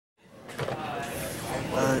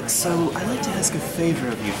So I'd like to ask a favor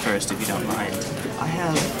of you first, if you don't mind. I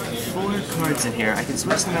have 4 cards in here. I can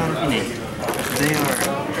switch them out if you need. They are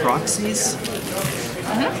proxies.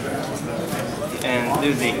 And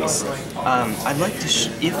they're these. I'd like to,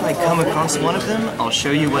 if I come across one of them, I'll show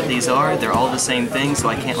you what these are. They're all the same thing, so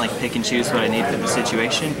I can't like pick and choose what I need for the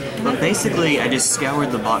situation. But basically, I just scoured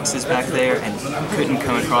the boxes back there and couldn't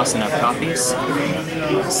come across enough copies.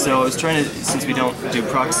 So I was trying to, since we don't do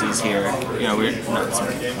proxies here, you know, we're not.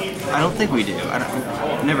 I don't think we do.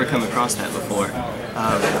 I've never come across that before.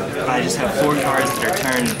 I just have 4 cards that are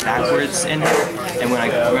turned backwards in here, and when I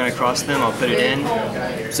run across them, I'll put it in.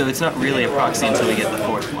 So it's not really a proxy until we get the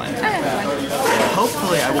 4th one. And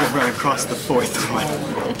hopefully I won't run across the 4th one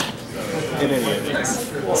in any of these.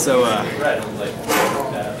 So,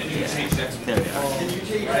 there we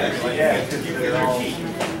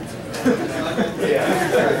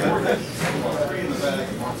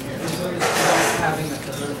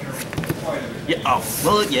Yeah, oh,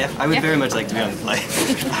 well, yeah, I would very much like to be on the play.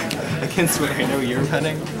 I can swear I know you're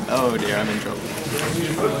running. Oh dear, I'm in trouble.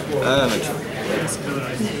 I'm in trouble.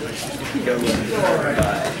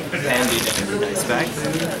 Handy dandy dice back.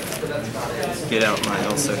 Get out my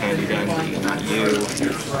also handy dandy, not you.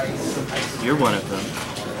 You're one of them.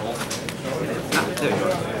 Ah, there you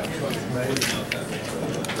are.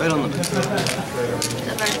 Right on the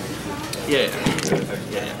yeah.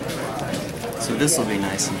 So this will be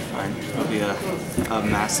nice and fun. It'll be a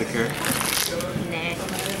massacre. Nah.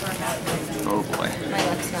 Oh boy. My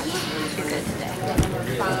luck's not too good today.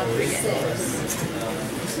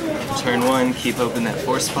 Turn 1, keep open that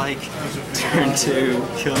force spike. Turn 2,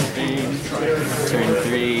 kill Fiend. Turn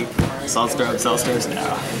 3, salt stars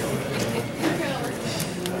now.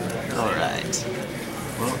 Alright.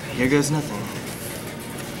 Well, here goes nothing.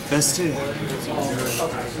 Best 2. And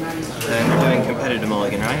we're doing competitive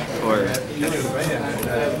mulligan, right? Or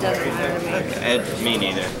Doesn't matter to me. okay, me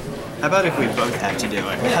neither. How about if we both have to do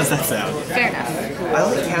it? How's that sound? Fair enough. I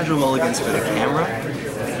like casual mulligans for the camera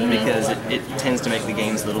because it tends to make the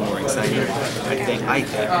games a little more exciting. I think.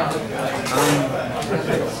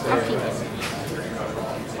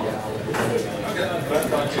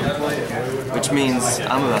 Which means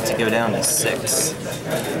I'm about to go down to 6.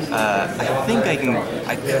 I think I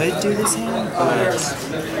could do this hand, but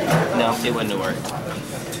no, it wouldn't have worked.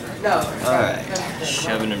 Alright,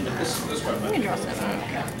 shoving him down. You can draw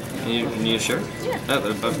 7. You sure? Yeah. Oh,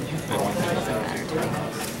 Doesn't matter to me.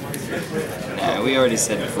 nah, we already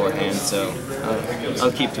said beforehand, so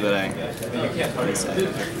I'll keep to what I already said.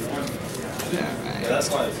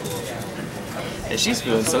 Alright. Yeah, she's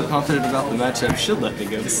feeling so confident about the matchup, she'll let me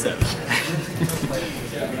go to 7.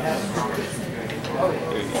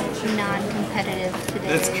 Non-competitive today.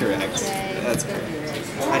 That's correct. That's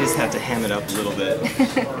correct. I just have to ham it up a little bit.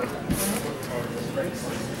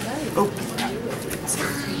 Oh.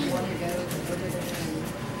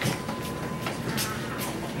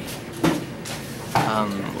 Well,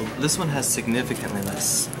 this one has significantly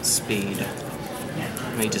less speed.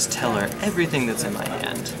 Let me just tell her everything that's in my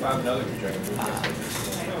hand.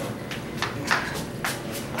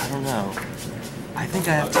 I don't know. I think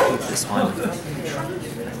I have to keep this one. I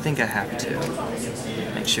think I have to.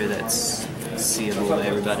 Make sure that's seeable to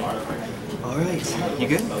everybody. Alright, you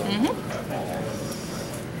good? Mm-hmm.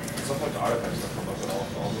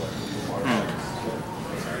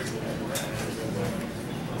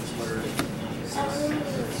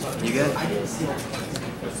 You good?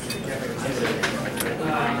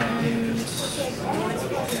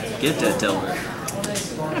 Get that Delver.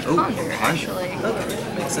 Oh, Ponder, actually.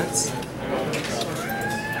 Okay, makes sense.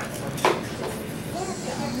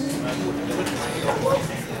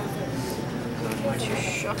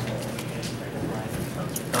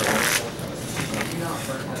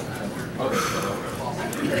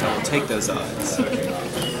 I'll take those odds.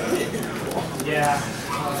 Yeah.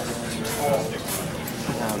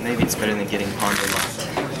 Maybe it's better than getting ponder locked.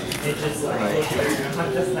 Right.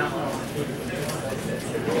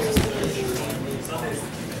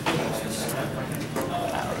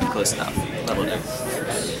 Close enough. That'll do.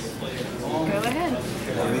 Go ahead.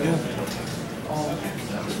 There we go.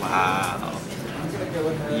 Wow.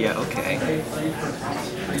 Yeah, okay.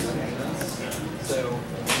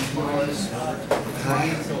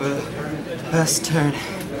 Best turn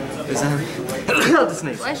is on the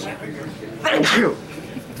snake. Bless you. Thank you.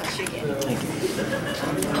 Thank you.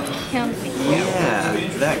 Yeah,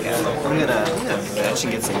 that guy. I'm gonna fetch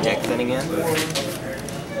and get some deck thinning in.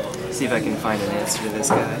 See if I can find an answer to this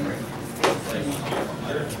guy.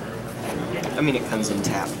 I mean, it comes in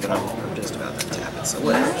tapped, but I'm just about to tap it, so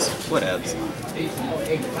whatevs. Whatevs.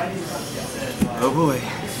 Oh boy.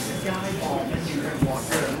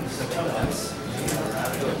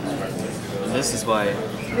 this is why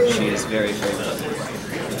she is very, very lovely.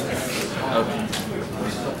 Okay.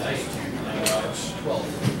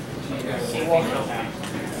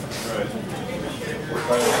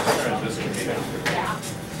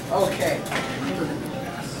 Okay.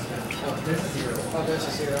 Oh, there's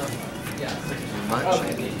a zero. Yeah. Much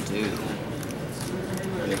I can do.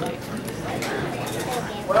 Really.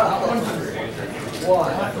 Well, 100.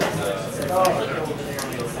 One. Oh,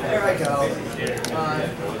 there I go.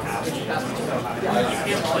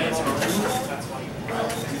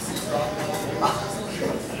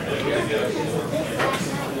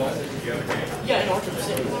 Yeah, in Orzhov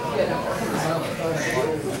City. Yeah, no,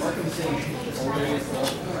 Orzhov City.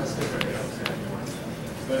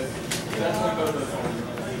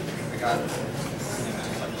 I got it.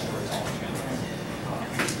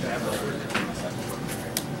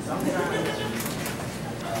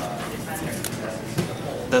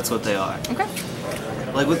 That's what they are. Okay.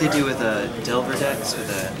 Like what they do with Delver decks, with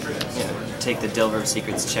take the Delver of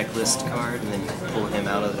Secrets checklist card and then pull him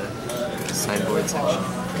out of the sideboard section.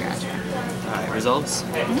 Gotcha. Alright, resolves?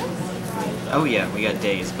 Oh yeah, we got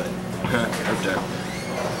days, but okay.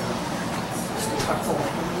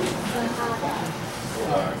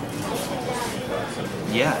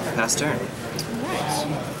 Yeah, pass turn.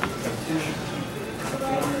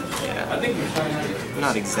 Yeah.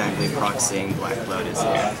 Not exactly proxying Black Lotus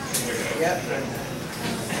here.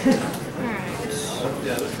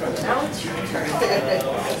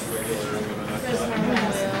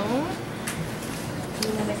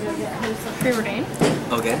 Preordain.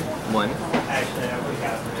 Okay, one.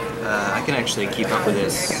 I can actually keep up with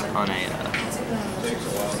this on a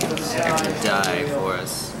die for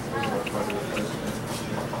us.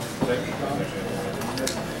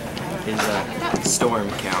 Is storm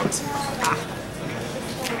count.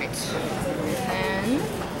 Right. And then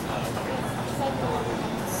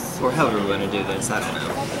Or however we want to do this, I don't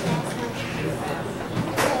know.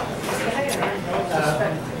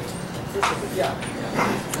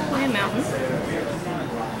 play a mountain.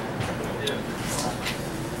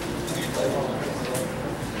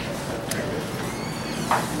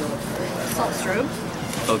 Salt strobe.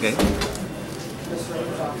 Okay.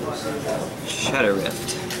 Shadow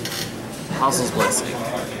Rift. Hossel's Blessing.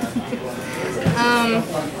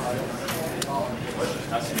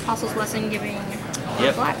 Apostle's Blessing giving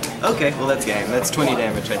Yep. black. Okay, well that's game. That's 20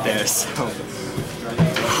 damage right there, so.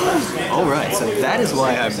 Alright, so that is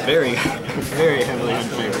why I'm very, very heavily in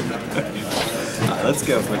favor. Let's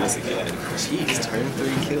go for this again. Jeez, turn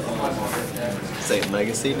 3 kill. Say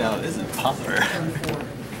Legacy? No, this is Pauper.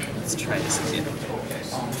 Let's try this again.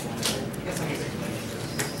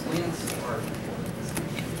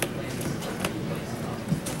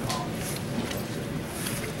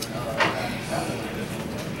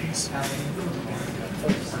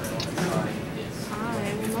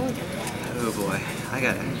 Oh boy, I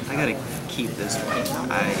gotta keep this one.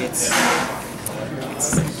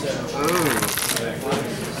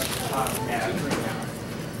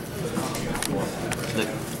 Look,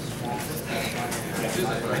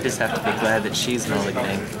 I just have to be glad that she's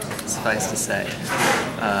mulliganing, suffice to say.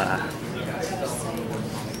 I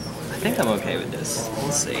think I'm okay with this.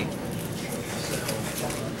 We'll see.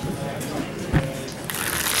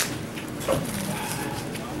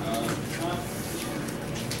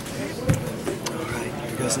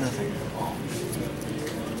 Goes nothing.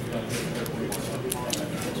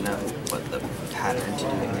 I don't know what the pattern to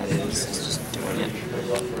doing that is. It's just doing it.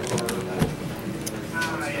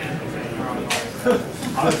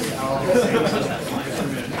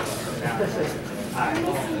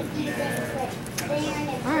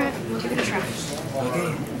 Alright, we'll give it a try.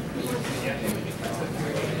 Okay.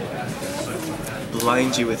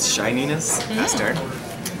 Blind you with shininess. Pass turn.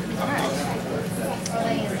 Alright.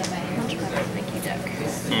 Thank you, Duck.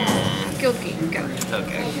 Guild Key, go.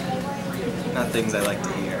 Okay. Not things I like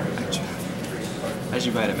to hear, actually. As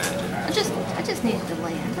you might imagine. I just needed to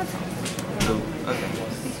land, that's all. Oh, okay.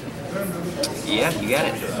 Yeah, you got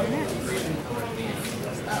it.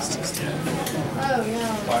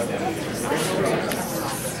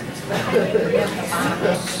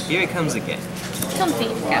 Here he comes again. Come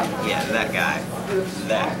Fiend, go. Yeah, that guy.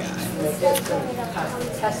 That guy.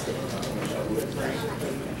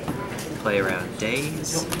 Play around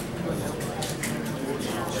days.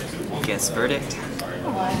 Guess verdict.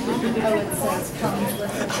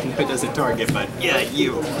 It doesn't target, but yeah,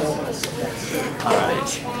 you.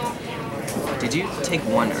 Alright. Did you take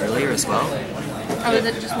one earlier as well? Oh, is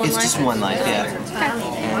it just one It's life? just one life, yeah. Okay.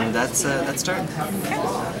 And that's turn. Mountain.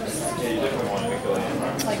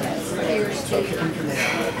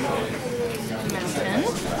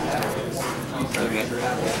 Okay.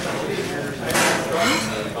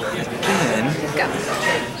 Go.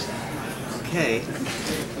 Okay.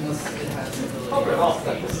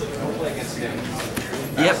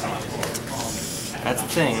 Yep. That's the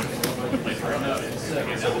thing.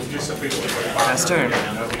 Pass turn.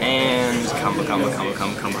 And combo.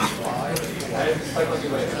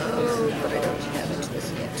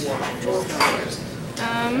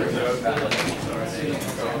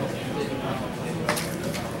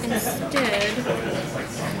 Instead,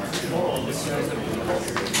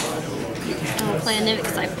 I'll play a Nimic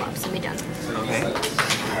Cyclops and be done. Okay.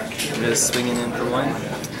 I'm just swinging in for one.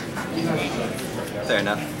 Fair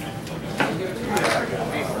enough.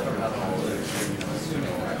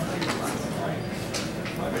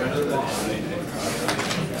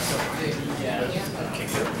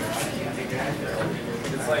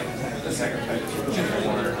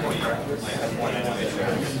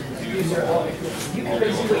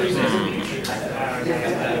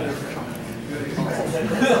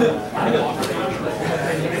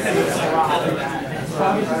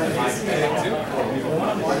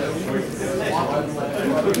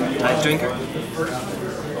 Ice drinker?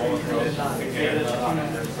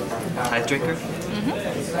 Ice drinker?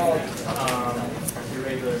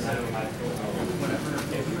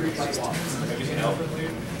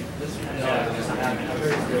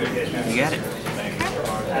 You got it.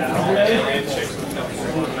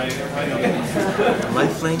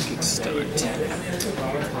 Lifelink Extort.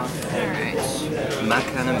 Alright.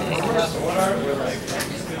 Makana Mage.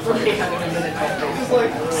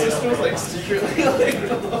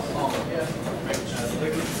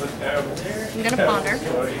 I'm gonna ponder.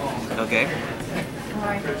 Okay.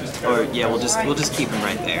 Or yeah, we'll just keep him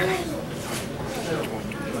right there.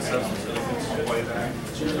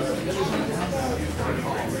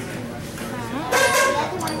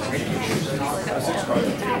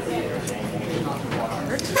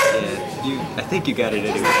 Yeah, I think you got it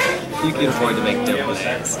anyway. You can afford to make double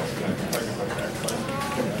ads.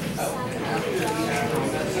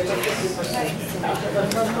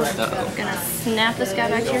 Uh-oh. Gonna snap this guy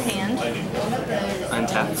back to your hand.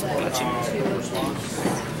 Untap. Gotcha.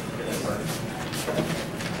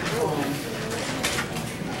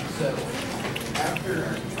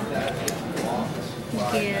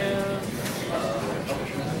 Give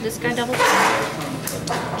this guy double tap.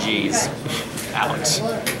 Jeez. Ouch.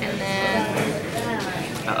 And then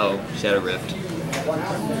Uh-oh. Shadow Rift.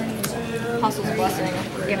 Apostle's Blessing,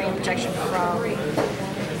 giving protection from black.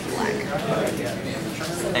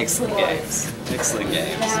 Excellent games. Excellent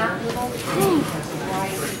games.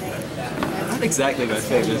 Not exactly my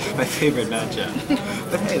favorite matchup.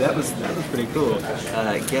 But hey, that was pretty cool.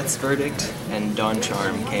 Geth's Verdict and Dawn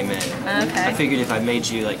Charm came in. Okay. I figured if I made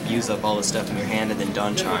you like use up all the stuff in your hand and then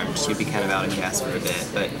Dawn Charmed, you'd be kind of out of cast for a bit,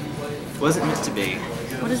 but wasn't meant to be.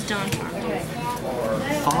 What does Dawn Charm do?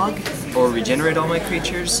 Fog, or regenerate all my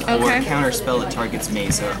creatures, or Okay. counter spell that targets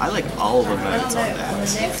me. So I like all the modes on that.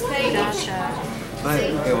 Gotcha. But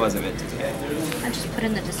it wasn't meant to be. I just put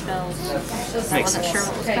in the dispels. I Makes wasn't sense. sure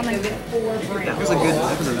what was coming. That was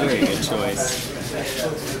a very good choice.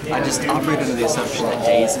 I just operate under the assumption that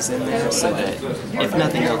Daze is in there, so that if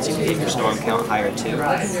nothing else, you can get your storm count higher too.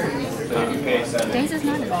 Daze is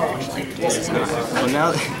not in there, actually. This is not. Well,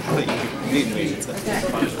 now that you've beaten me, it's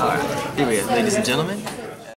alright. Here we go, ladies and gentlemen.